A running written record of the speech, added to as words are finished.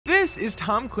This is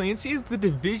Tom Clancy's The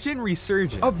Division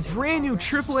Resurgence, a brand new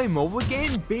AAA mobile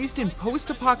game based in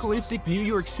post-apocalyptic New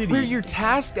York City, where you're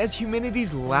tasked as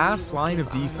humanity's last line of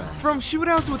defense. From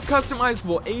shootouts with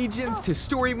customizable agents, to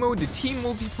story mode, to team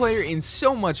multiplayer, and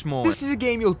so much more. This is a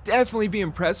game you'll definitely be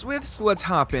impressed with, so let's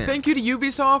hop in. Thank you to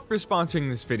Ubisoft for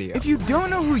sponsoring this video. If you don't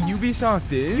know who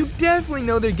Ubisoft is, you definitely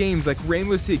know their games like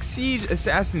Rainbow Six Siege,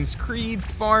 Assassin's Creed,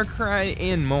 Far Cry,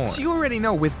 and more. So you already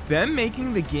know, with them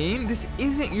making the game, this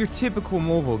isn't your typical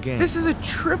mobile game. This is a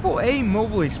AAA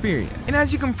mobile experience. And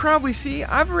as you can probably see,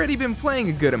 I've already been playing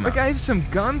a good amount. Like, I have some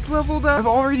guns leveled up, I've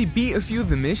already beat a few of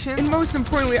the missions, and most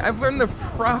importantly, I've learned the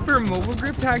proper mobile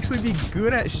grip to actually be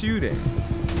good at shooting.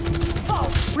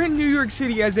 We're in New York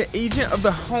City as an agent of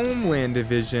the Homeland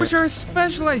Division, which are a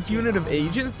specialized unit of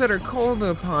agents that are called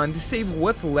upon to save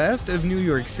what's left of New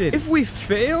York City. If we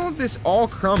fail, this all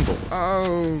crumbles.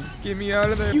 Oh, get me out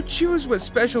of there. You choose what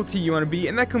specialty you want to be,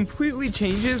 and that completely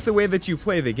changes the way that you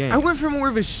play the game. I went for more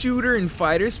of a shooter and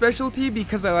fighter specialty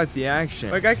because I like the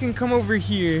action. Like, I can come over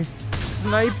here,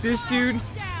 snipe this dude,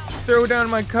 throw down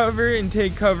my cover, and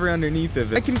take cover underneath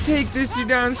of it. I can take this dude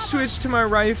down, switch to my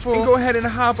rifle, and go ahead and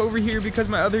hop over here because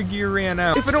my other gear ran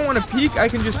out. If I don't want to peek, I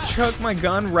can just chuck my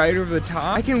gun right over the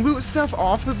top. I can loot stuff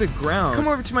off of the ground, come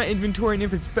over to my inventory, and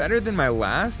if it's better than my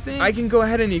last thing, I can go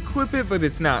ahead and equip it, but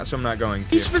it's not, so I'm not going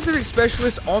to. Each specific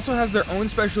specialist also has their own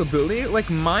special ability. Like,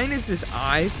 mine is this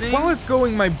eye thing. While it's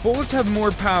going, my bullets have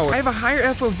more power. I have a higher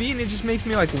FOV, and it just makes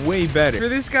me, like, way better. For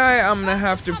this guy, I'm gonna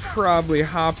have to probably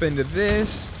hop into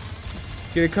this.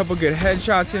 Get a couple good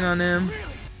headshots in on him.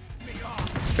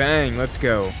 Bang, let's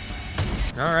go.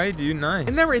 Alright, dude, nice.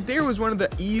 And that right there was one of the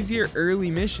easier early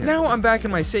missions. Now I'm back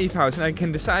in my safe house and I can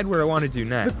decide what I want to do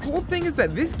next. The cool thing is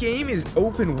that this game is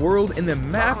open world and the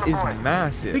map is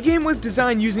massive. The game was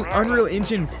designed using Unreal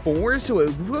Engine 4, so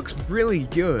it looks really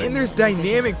good. And there's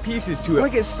dynamic pieces to it.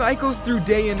 Like, it cycles through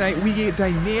day and night. We get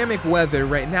dynamic weather.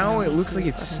 Right now it looks like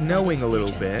it's snowing a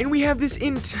little bit. And we have this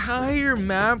entire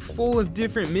map full of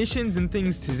different missions and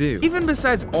things to do. Even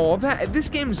besides all that, at this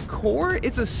game's core,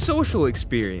 it's a social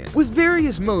experience with various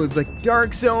modes like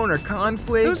Dark Zone or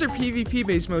Conflict. Those are PvP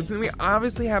based modes, and we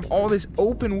obviously have all this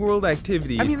open world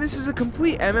activity. I mean, this is a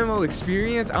complete MMO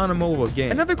experience on a mobile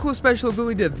game. Another cool special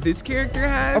ability that this character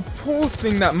has, a pulse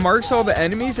thing that marks all the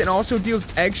enemies and also deals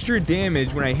extra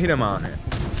damage when I hit them on it.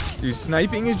 Dude,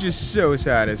 sniping is just so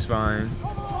satisfying.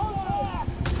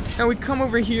 Now we come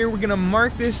over here, we're gonna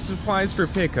mark this supplies for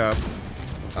pickup.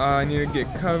 I need to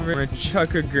get covered. I'm gonna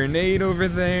chuck a grenade over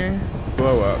there.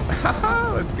 Blow up.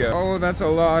 Haha, let's go. Oh, that's a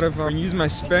lot of them. Use my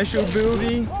special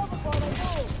ability.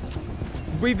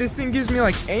 Wait, this thing gives me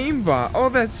like aimbot. Oh,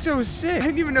 that's so sick. I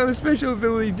didn't even know the special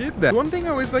ability did that. One thing I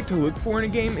always like to look for in a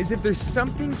game is if there's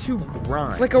something to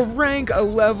grind. Like a rank, a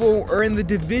level, or in the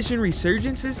Division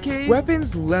Resurgence's case,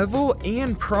 weapons, level,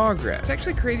 and progress. It's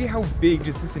actually crazy how big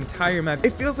just this entire map.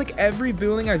 It feels like every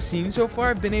building I've seen so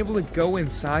far, I've been able to go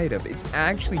inside of. It's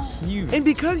actually huge. And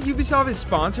because Ubisoft is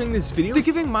sponsoring this video, they're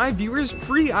giving my viewers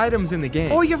free items in the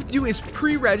game. All you have to do is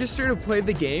pre-register to play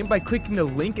the game by clicking the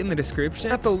link in the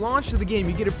description. At the launch of the game,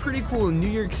 you get a pretty cool New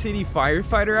York City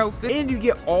firefighter outfit, and you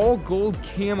get all gold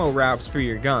camo wraps for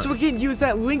your gun. So again, use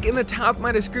that link in the top of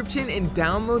my description and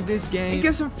download this game and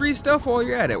get some free stuff while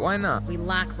you're at it. Why not? We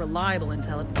lack reliable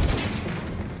intelligence.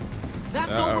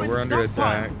 That's we're under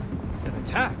attack. An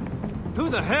attack? Who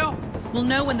the hell? We'll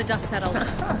know when the dust settles.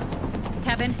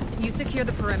 Kevin, you secure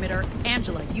the perimeter.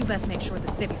 Angela, you best make sure the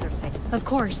civvies are safe. Of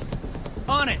course.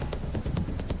 On it.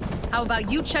 How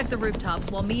about you check the rooftops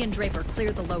while me and Draper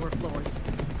clear the lower floors?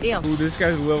 Deal. Ooh, this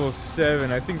guy's level 7.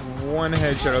 I think one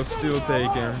headshot will still take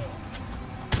him.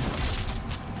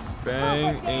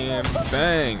 Bang and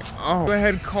bang. Oh, go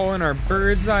ahead, call in our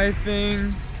bird's eye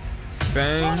thing.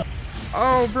 Bang.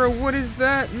 Oh, bro, what is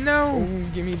that? No. Oh,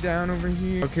 get me down over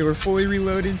here. Okay, we're fully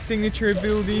reloaded. Signature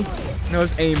ability. No,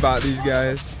 let's aimbot these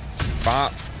guys.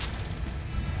 Bop.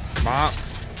 Bop.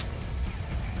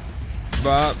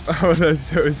 Bop. Oh,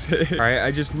 that's so sick. Alright, I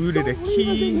just looted a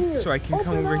key, so I can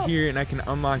come over here and I can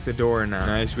unlock the door now.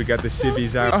 Nice, we got the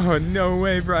civvies out. Oh, no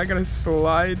way, bro. I gotta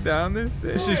slide down this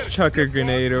thing. Let's just chuck a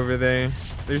grenade over there.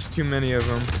 There's too many of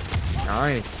them.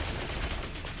 Nice.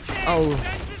 Oh.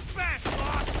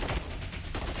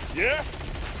 Yeah?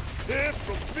 This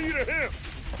from me to him.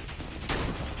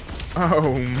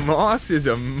 Oh, Moss is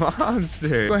a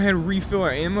monster. Go ahead and refill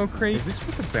our ammo crate. Is this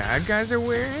what the bad guys are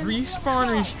wearing?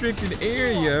 Respawn restricted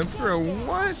area. Bro,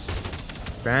 what?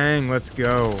 Bang, let's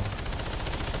go.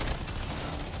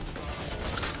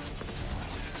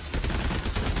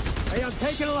 Hey, I'm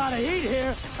taking a lot of heat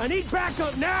here. I need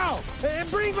backup now. And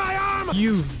bring my armor.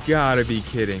 You've gotta be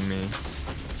kidding me.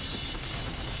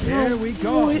 Here we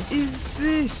go. What is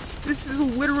this? This is a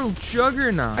literal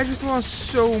juggernaut. I just lost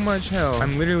so much health.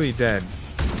 I'm literally dead.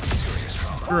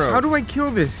 Bro, how do I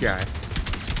kill this guy?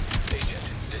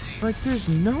 Like, there's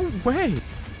no way.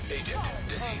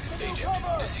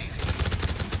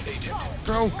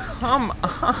 Bro, come on.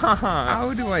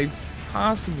 How do I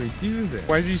possibly do this?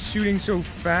 Why is he shooting so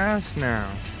fast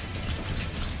now?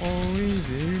 Holy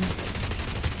dude.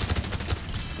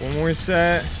 One more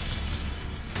set.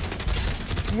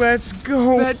 Let's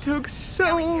go. That took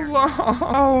so long.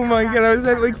 Oh my god, I was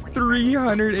at like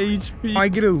 300 HP. I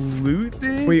get to loot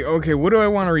this? Wait, okay, what do I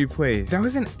want to replace? That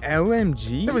was an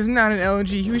LMG? That was not an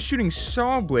LMG. He was shooting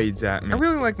saw blades at me. I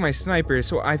really like my sniper,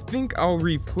 so I think I'll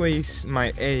replace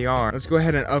my AR. Let's go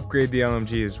ahead and upgrade the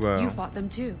LMG as well. You fought them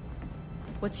too.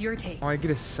 What's your take? Oh, I get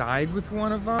to side with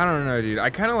one of them? I don't know, dude. I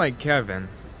kind of like Kevin.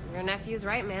 Your nephew's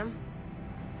right, ma'am.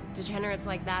 Degenerates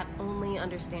like that only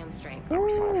understand strength.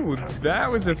 Ooh,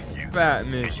 that was a fat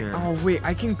mission. Oh, wait,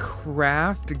 I can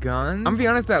craft guns? I'm gonna be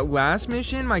honest, that last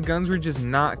mission, my guns were just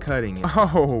not cutting it.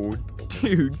 Oh,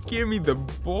 dude, give me the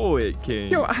bullet,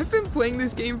 king. Yo, I've been playing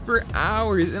this game for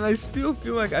hours, and I still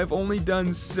feel like I've only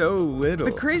done so little.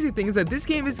 The crazy thing is that this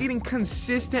game is getting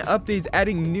consistent updates,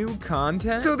 adding new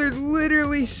content, so there's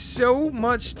literally so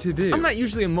much to do. I'm not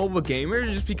usually a mobile gamer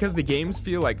just because the games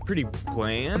feel like pretty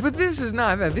bland, but this is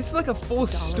not that. This is like a full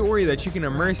story that you can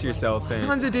immerse yourself in.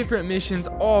 Tons of different missions,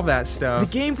 all that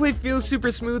stuff. The gameplay feels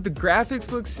super smooth, the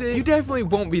graphics look sick. You definitely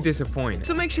won't be disappointed.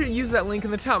 So make sure to use that link in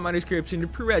the top of my description to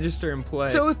pre-register and play.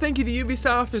 So thank you to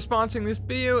Ubisoft for sponsoring this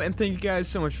video, and thank you guys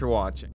so much for watching.